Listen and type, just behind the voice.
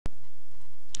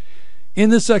In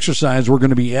this exercise, we're going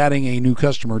to be adding a new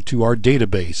customer to our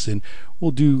database, and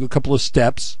we'll do a couple of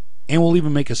steps, and we'll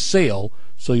even make a sale,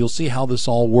 so you'll see how this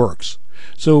all works.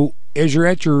 So as you're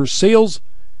at your sales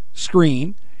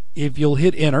screen, if you'll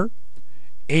hit enter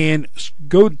and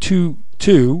go to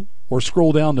 2 or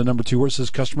scroll down to number 2 where it says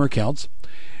customer accounts,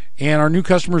 and our new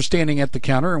customer is standing at the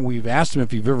counter, and we've asked him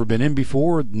if you've ever been in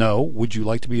before. No. Would you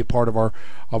like to be a part of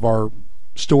our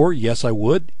store? Yes, I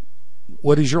would.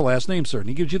 What is your last name, sir? And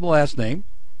he gives you the last name,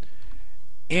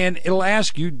 and it'll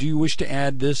ask you, do you wish to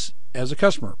add this as a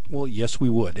customer? Well, yes, we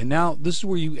would. And now this is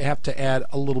where you have to add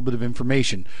a little bit of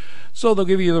information. So they'll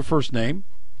give you their first name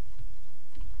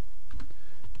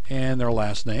and their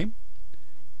last name.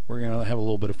 We're going to have a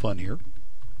little bit of fun here.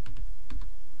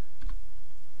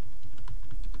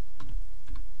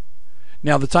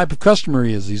 Now, the type of customer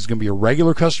he's going to be a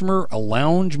regular customer, a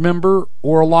lounge member,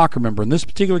 or a locker member. In this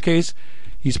particular case,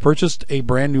 he's purchased a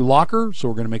brand new locker, so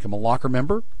we're going to make him a locker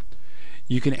member.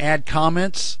 You can add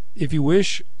comments if you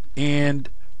wish, and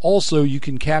also you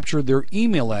can capture their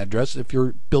email address if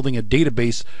you're building a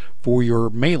database for your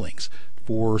mailings,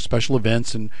 for special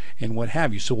events and what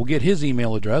have you. So we'll get his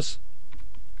email address.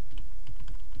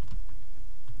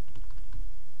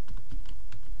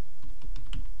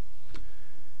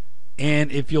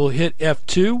 And if you'll hit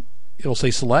F2, it'll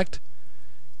say select.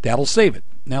 That'll save it.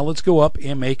 Now let's go up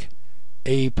and make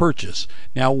a purchase.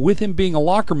 Now, with him being a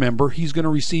locker member, he's going to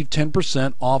receive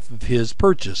 10% off of his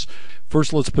purchase.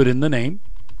 First, let's put in the name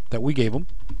that we gave him.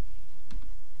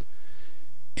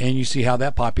 And you see how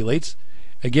that populates.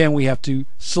 Again, we have to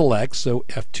select, so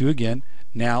F2 again.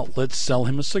 Now, let's sell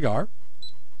him a cigar.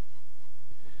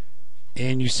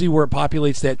 And you see where it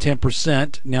populates that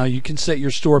 10%. Now, you can set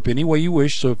your store up any way you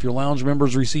wish, so if your lounge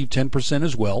members receive 10%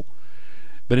 as well.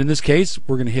 But in this case,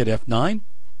 we're going to hit F9.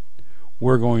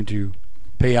 We're going to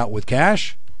pay out with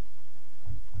cash.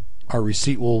 Our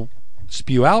receipt will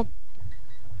spew out,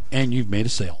 and you've made a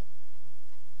sale.